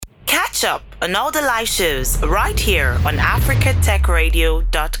catch up on all the live shows right here on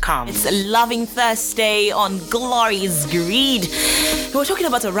africatechradio.com. It's a loving Thursday on Glorious Greed. We're talking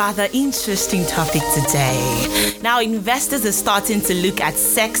about a rather interesting topic today. Now, investors are starting to look at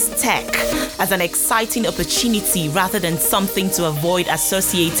sex tech as an exciting opportunity rather than something to avoid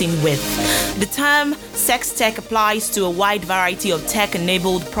associating with. The term sex tech applies to a wide variety of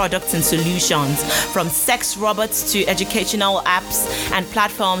tech-enabled products and solutions, from sex robots to educational apps and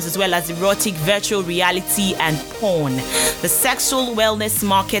platforms, as well as erotic virtual reality and porn. The sexual wellness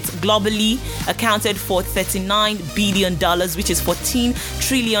market globally accounted for $39 billion, which is 14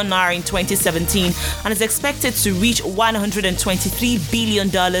 trillion naira in 2017, and is expected to reach $123 billion,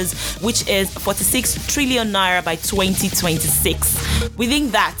 which is 46 trillion naira by 2026.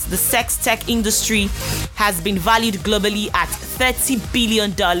 Within that, the sex tech industry has been valued globally at $30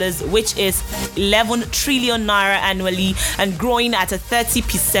 billion, which is 11 trillion naira annually, and growing at a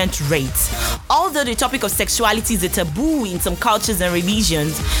 30% rate. Although the topic of sexuality is a taboo in some cultures and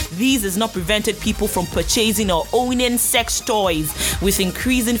religions, this has not prevented people from purchasing or owning sex toys with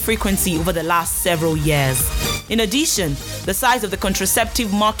increasing frequency over the last several years. In addition, the size of the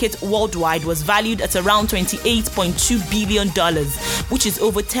contraceptive market worldwide was valued at around $28.2 billion, which is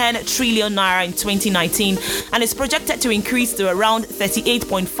over 10 trillion naira in 2019, and is projected to increase to around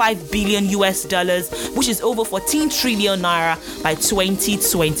 $38.5 billion US, which is over 14 trillion naira by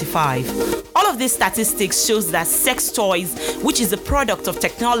 2025. All of these statistics shows that sex toys, which is a product of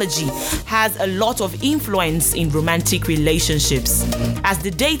technology, has a lot of influence in romantic relationships, as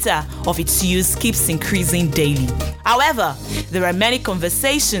the data of its use keeps increasing daily. However, there are many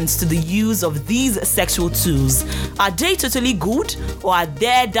conversations to the use of these sexual tools. Are they totally good, or are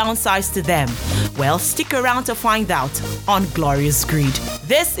there downsides to them? Well, stick around to find out on Glorious Greed.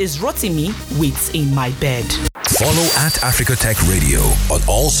 This is Rotimi with In My Bed. Follow at Africa Tech Radio on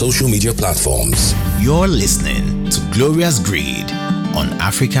all social media platforms. You're listening to Glorious Greed on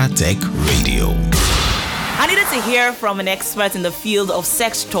Africa Tech Radio. I needed to hear from an expert in the field of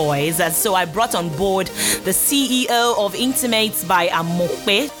sex toys, and so I brought on board the CEO of Intimates by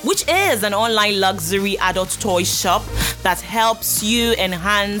Amope, which is an online luxury adult toy shop that helps you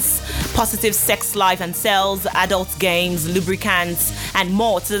enhance positive sex life and sells adult games, lubricants, and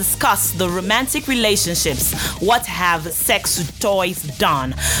more to discuss the romantic relationships. What have sex toys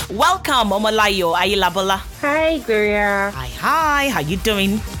done? Welcome, Omoloya Aiyelabola. Hi, Gloria. Hi, how you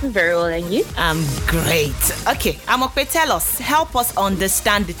doing? Very well, and you? I'm great. Okay, Amope, help us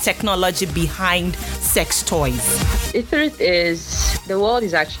understand the technology behind sex toys. The truth is, the world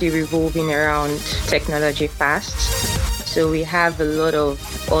is actually revolving around technology fast. So we have a lot of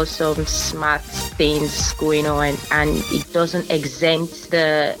awesome smart things going on, and it doesn't exempt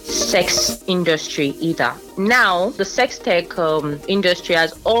the sex industry either. Now, the sex tech industry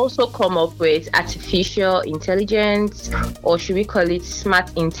has also come up with artificial intelligence, or should we call it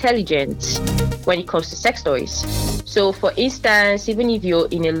smart intelligence, when it comes to sex toys. So for instance, even if you're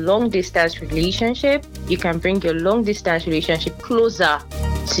in a long distance relationship, you can bring your long distance relationship closer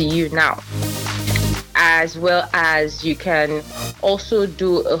to you now. As well as you can also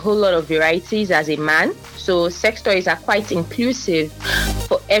do a whole lot of varieties as a man. So sex toys are quite inclusive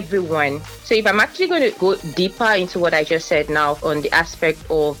for everyone. So if I'm actually going to go deeper into what I just said now on the aspect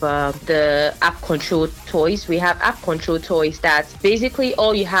of the app control toys, we have app control toys that basically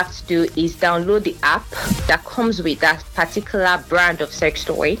all you have to do is download the app that comes with that particular brand of sex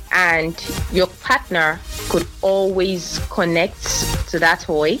toy, and your partner could always connect to that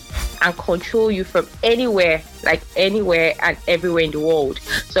toy and control you from anywhere, like anywhere and everywhere in the world.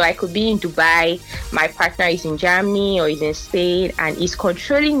 So I could be in Dubai, my partner is in Germany or is in Spain, and is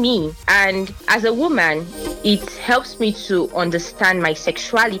controlling me. And as a woman, it helps me to understand my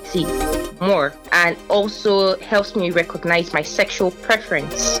sexuality more, and also helps me recognize my sexual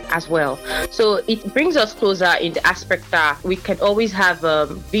preference as well. So it brings us closer in the aspect that we can always have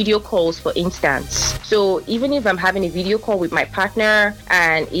video calls, for instance. So even if I'm having a video call with my partner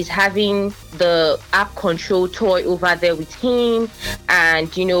and is having the app control toy over there with him,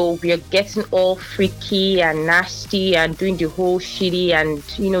 and we are getting all freaky and nasty and doing the whole shitty and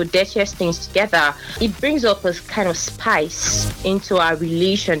dirtiest things together, it brings up a kind of spice into our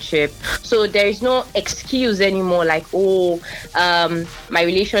relationship. So there is no excuse anymore like, my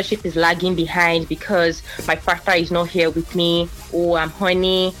relationship is lagging behind because my partner is not here with me, oh, I'm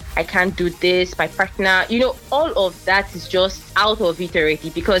horny, I can't do this, my partner, all of that is just out of it already,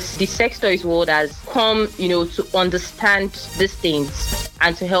 because the sex toys world has come, to understand these things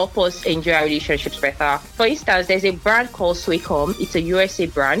and to help us enjoy our relationships better. For instance, there's a brand called Swaycom. It's a USA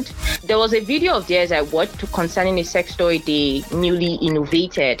brand. There was a video of theirs I watched concerning a sex toy they newly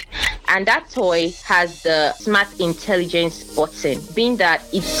innovated. And that toy has the smart intelligence button, being that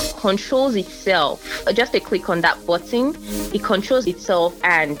it controls itself. Just a click on that button, it controls itself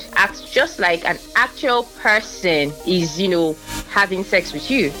and acts just like an actual person is, having sex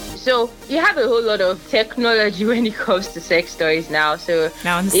with you. So you have a whole lot of technology when it comes to sex toys now. So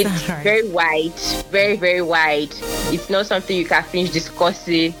it's very wide, very, very wide. It's not something you can finish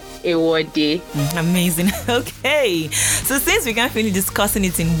discussing in one day. Amazing. Okay. So since we can't finish discussing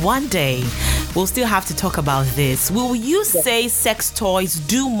it in one day, we'll still have to talk about this. Will you say sex toys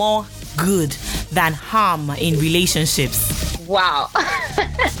do more good than harm in relationships? Wow.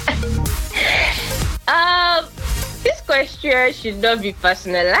 This question should not be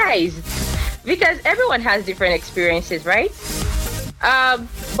personalized because everyone has different experiences, right?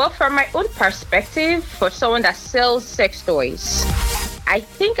 But from my own perspective, for someone that sells sex toys, I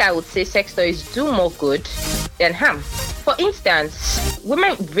think I would say sex toys do more good than harm. For instance,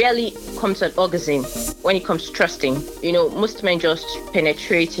 women rarely come to an orgasm when it comes to trusting. Most men just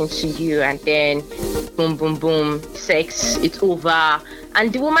penetrate into you and then boom, boom, boom, sex, it's over.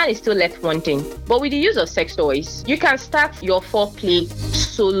 And the woman is still left wanting. But with the use of sex toys, you can start your foreplay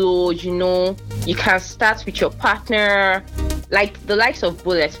solo, you can start with your partner. Like the likes of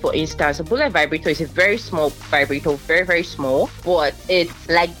bullets, for instance. A bullet vibrator is a very small vibrator, very, very small, but it's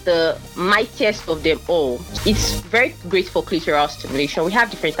like the mightiest of them all. It's very great for clitoral stimulation. We have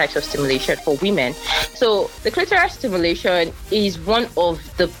different types of stimulation for women. So the clitoral stimulation is one of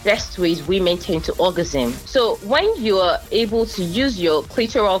the best ways women tend to orgasm. So when you're able to use your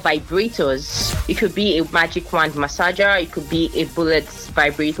clitoral vibrators, it could be a magic wand massager, it could be a bullet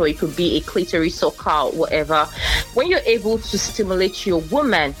vibrator, it could be a clitoris sucker, whatever. When you're able to stimulate your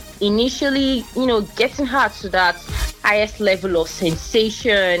woman, initially, getting her to that highest level of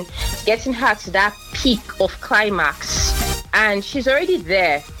sensation, getting her to that peak of climax, and she's already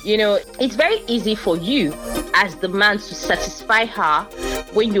there, it's very easy for you as the man to satisfy her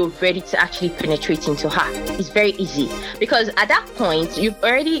when you're ready to actually penetrate into her. It's very easy because at that point, you've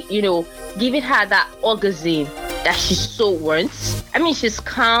already, given her that orgasm that she so wants. I mean, she's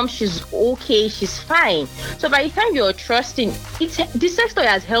calm, she's okay, she's fine. So by the time you're trusting, the sex toy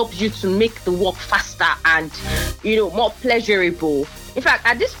has helped you to make the work faster and, more pleasurable. In fact,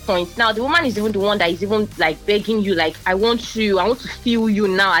 at this point now, the woman is even the one that is even like begging you, like, I want to feel you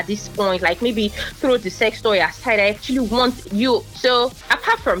now at this point. Like maybe throw the sex toy aside. I actually want you. So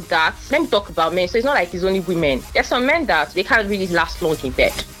apart from that, let me talk about men. So it's not like it's only women. There's some men that they can't really last long in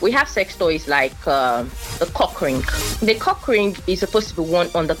bed. We have sex toys like the cock ring. The cock ring is supposed to be worn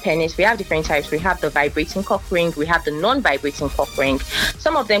on the penis. We have different types. We have the vibrating cock ring. We have the non-vibrating cock ring.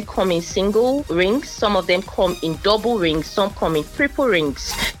 Some of them come in single rings. Some of them come in double rings. Some come in triple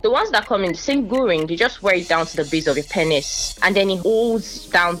rings. The ones that come in single ring, you just wear it down to the base of your penis and then it holds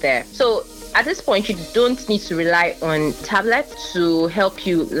down there. So at this point, you don't need to rely on tablets to help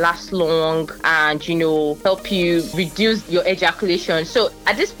you last long and, help you reduce your ejaculation. So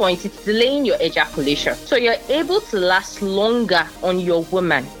at this point, it's delaying your ejaculation. So you're able to last longer on your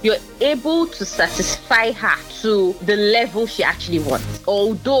woman. You're able to satisfy her to the level she actually wants.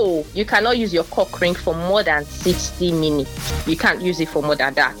 Although you cannot use your cock ring for more than 60 minutes. You can't use it for more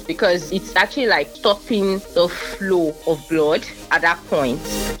than that because it's actually like stopping the flow of blood at that point.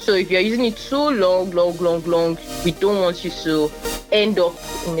 So if you're using it too long, we don't want you to end up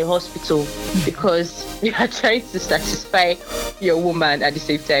in the hospital because you are trying to satisfy your woman at the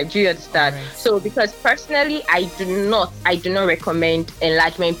same time. Do you understand? Right. So because personally, I do not recommend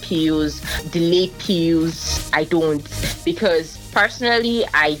enlargement pills, delay pills. I don't, because personally,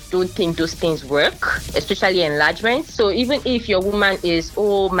 I don't think those things work, especially enlargement. So even if your woman is,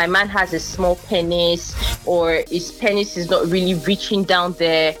 my man has a small penis or his penis is not really reaching down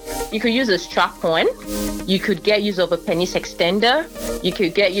there, you could use a strap-on. You could get use of a penis extender. You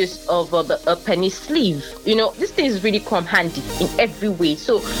could get use of a penis sleeve. These things really come handy in every way.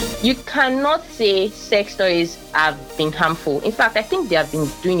 So you cannot say sex toys have been harmful. In fact, I think they have been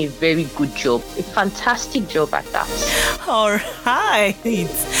doing a very good job, a fantastic job at that. All right.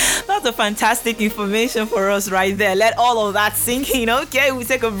 That's a fantastic information for us right there. Let all of that sink in. Okay, we'll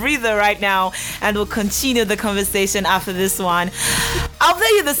take a breather right now and we'll continue the conversation after this one. I'll play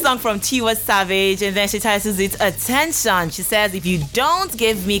you the song from Tiwa Savage, and then she titles it Attention. She says, if you don't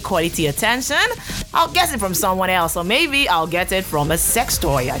give me quality attention, I'll get it from someone else, or maybe I'll get it from a sex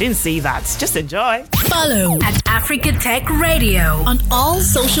toy. I didn't say that. Just enjoy. Follow at Africa Tech Radio on all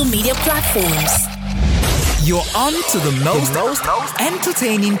social media platforms. You're on to the most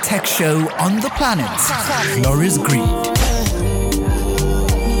entertaining tech show on the planet. Glorious Greed.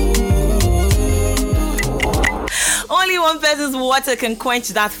 Only one person's water can quench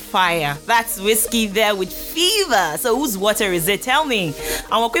that fire. That's whiskey there with fever. So whose water is it? Tell me.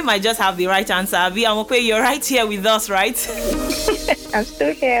 Amope might just have the right answer. Amope, you're right here with us, right? I'm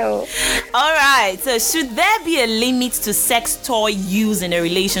still here. All right. So should there be a limit to sex toy use in a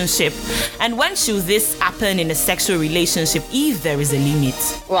relationship? And when should this happen in a sexual relationship if there is a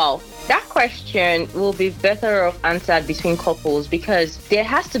limit? Well, that question will be better off answered between couples, because there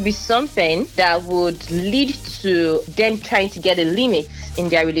has to be something that would lead to them trying to get a limit in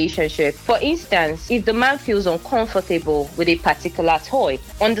their relationship. For instance, if the man feels uncomfortable with a particular toy,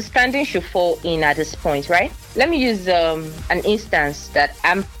 understanding should fall in at this point, right? Let me use an instance that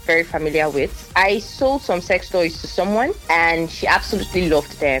I'm very familiar with. I sold some sex toys to someone and she absolutely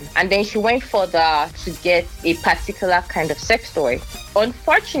loved them. And then she went further to get a particular kind of sex toy.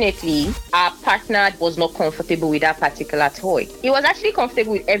 Unfortunately, our partner was not comfortable with that particular toy. He was actually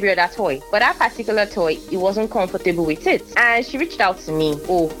comfortable with every other toy, but that particular toy, he wasn't comfortable with it. And she reached out to me.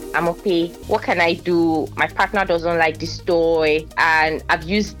 Oh, Amope, what can I do? My partner doesn't like this toy and I've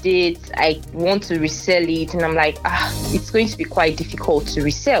used it. I want to resell it. And I'm like, it's going to be quite difficult to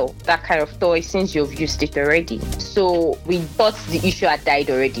resell that kind of toy since you've used it already. So we thought the issue had died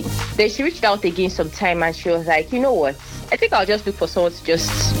already. Then she reached out again sometime and she was like, you know what? I think I'll just look for someone to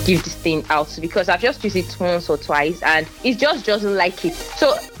just give this thing out, because I've just used it once or twice and it just doesn't like it.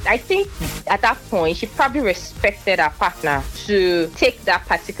 So I think at that point, she probably respected her partner to take that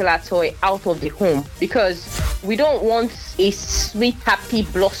particular toy out of the home, because we don't want a sweet, happy,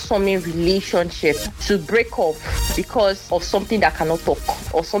 blossoming relationship to break up because of something that cannot talk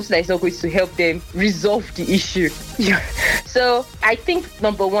or something that is not going to help them resolve the issue. So I think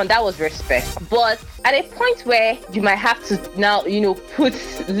number one, that was respect. But at a point where you might have to now, put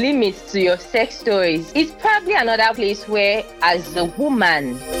limits to your sex toys, it's probably another place where, as a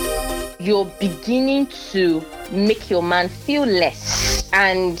woman, you're beginning to make your man feel less,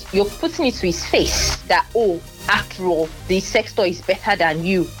 and you're putting it to his face that, oh, after all, the sex toy is better than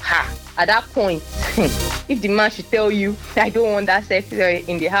you. At that point, if the man should tell you, I don't want that sex toy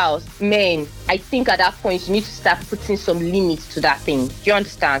in the house, man, I think at that point you need to start putting some limits to that thing. Do you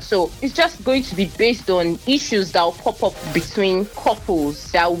understand? So it's just going to be based on issues that will pop up between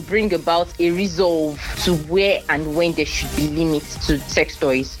couples that will bring about a resolve to where and when there should be limits to sex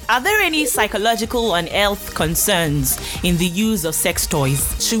toys. Are there any psychological and health concerns in the use of sex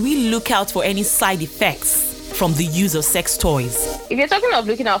toys? Should we look out for any side effects from the use of sex toys? If you're talking of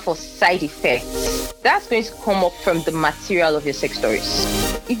looking out for side effects, that's going to come up from the material of your sex toys.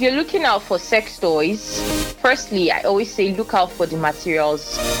 If you're looking out for sex toys, firstly, I always say look out for the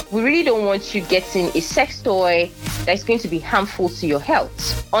materials. We really don't want you getting a sex toy that's going to be harmful to your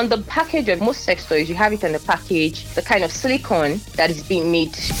health. On the package of most sex toys, you have it on the package, the kind of silicone that is being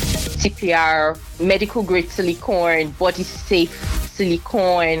made, TPR, medical grade silicone, body safe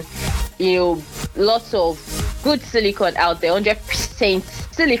silicone, lots of good silicone out there, 100%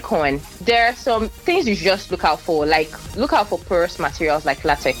 silicone. There are some things you should just look out for, like look out for porous materials like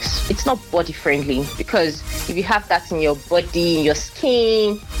latex. It's not body friendly, because if you have that in your body, in your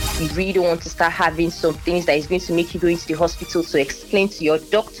skin, you really don't want to start having some things that is going to make you go into the hospital to explain to your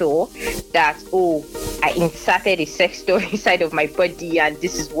doctor that, oh, I inserted a sex toy inside of my body and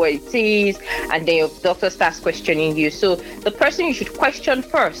this is what it is, and then your doctor starts questioning you. So the person you should question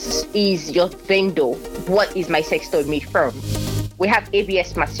first is your vendor. What is my sex toy made from? We have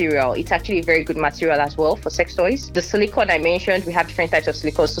ABS material. It's actually a very good material as well for sex toys. The silicone I mentioned, we have different types of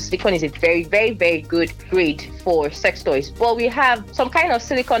silicone. So silicone is a very, very, very good grade for sex toys. But we have some kind of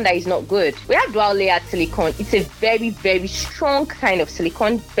silicone that is not good. We have dual layered silicone. It's a very, very strong kind of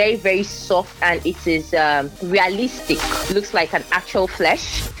silicone, very, very soft, and it is realistic. Looks like an actual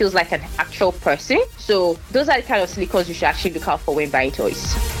flesh, feels like an actual person. So those are the kind of silicones you should actually look out for when buying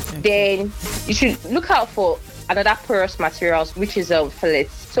toys. Then you should look out for another porous materials, which is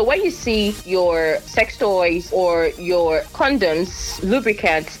fillets. So when you see your sex toys or your condoms,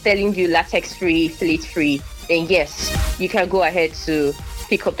 lubricants telling you latex free, fillet free, then yes, you can go ahead to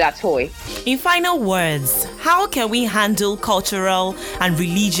pick up that toy. In final words, how can we handle cultural and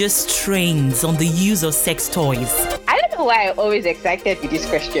religious trends on the use of sex toys? I don't know why I'm always excited with this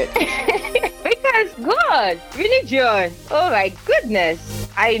question. Because Yes, God. Religion. Oh my goodness.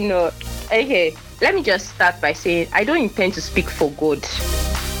 I know. Okay, let me just start by saying I don't intend to speak for God,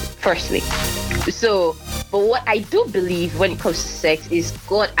 firstly. So, but what I do believe when it comes to sex is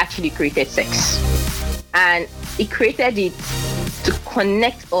God actually created sex. And He created it to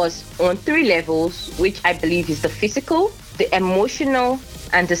connect us on 3 levels, which I believe is the physical, the emotional,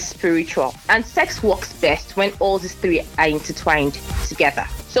 and the spiritual. And sex works best when all these 3 are intertwined together.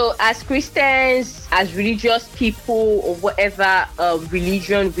 So as Christians, as religious people, or whatever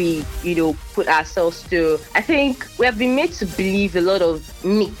religion we, put ourselves to, I think we have been made to believe a lot of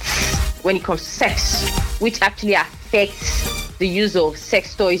myths when it comes to sex, which actually affects the use of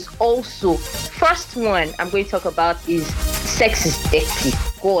sex toys also. First one I'm going to talk about is sex is dirty.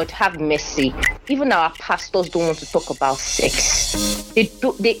 God have mercy. Even our pastors don't want to talk about sex. They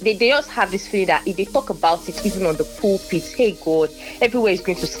just have this feeling that if they talk about it, even on the pulpit, hey God, everywhere is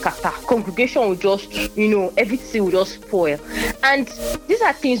going to scatter. Congregation will just, everything will just spoil. And these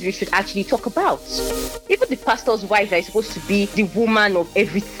are things we should actually talk about. Even the pastor's wife is supposed to be the woman of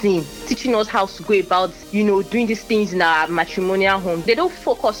everything, teaching us how to go about, doing these things in our matrimonial home. They don't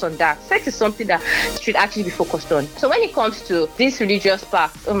focus on that. Sex is something that should actually be focused on. So when it comes to this religious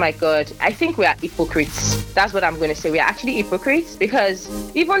part, oh my God, I think we are hypocrites. That's what I'm going to say. We are actually hypocrites because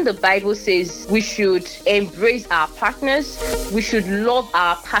even the Bible says we should embrace our partners. We should love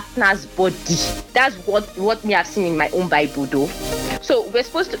our partner's body. That's what me have seen in my own Bible though. So we're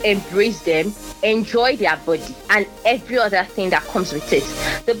supposed to embrace them, enjoy their body, and every other thing that comes with it.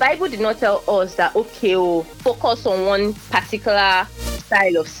 The Bible did not tell us that, focus on one particular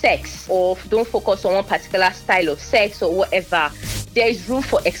style of sex, or don't focus on one particular style of sex or whatever. There is room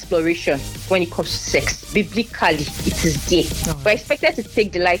for exploration when it comes to sex. Biblically, it is there. We're expected to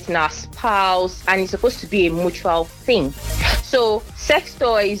take delight in our spouse, and it's supposed to be a mutual thing. So, sex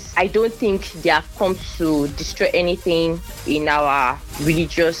toys, I don't think they have come to destroy anything in our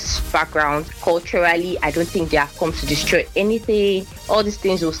religious background. Culturally, I don't think they have come to destroy anything. All these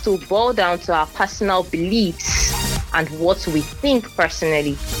things will still boil down to our personal beliefs and what we think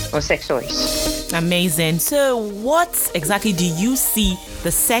personally on sex toys. Amazing. So what exactly do you see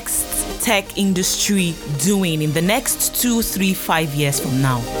the sex tech industry doing in the next 2, 3, 5 years from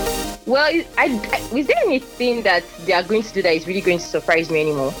now? Well, is there anything that they are going to do that is really going to surprise me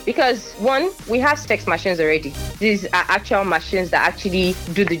anymore? Because one, we have sex machines already. These are actual machines that actually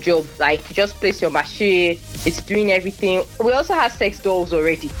do the job. Like, you just place your machine, it's doing everything. We also have sex dolls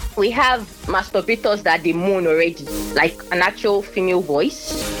already. We have masturbators that they moan already, like an actual female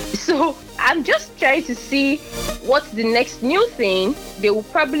voice. So I'm just trying to see what's the next new thing they will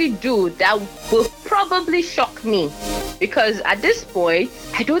probably do that will probably shock me. Because at this point,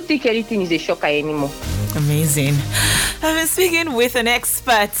 I don't think anything is a shocker anymore. Amazing. I've been speaking with an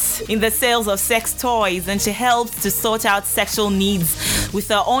expert in the sales of sex toys, and she helps to sort out sexual needs with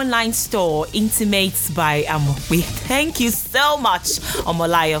her online store, Intimates by Amope. Thank you so much,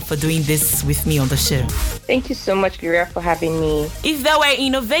 Omoloya, for doing this with me on the show. Thank you so much, Gloria, for having me. If there were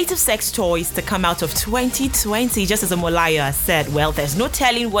innovative sex toys to come out of 2020, just as Omoloya said, well, there's no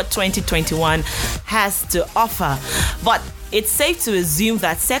telling what 2021 has to offer. But it's safe to assume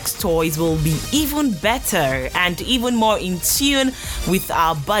that sex toys will be even better and even more in tune with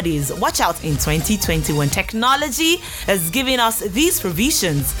our bodies. Watch out in 2021. Technology has given us these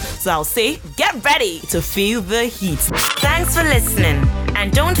provisions. So I'll say, get ready to feel the heat. Thanks for listening.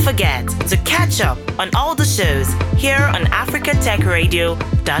 And don't forget to catch up on all the shows here on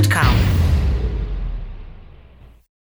africatechradio.com.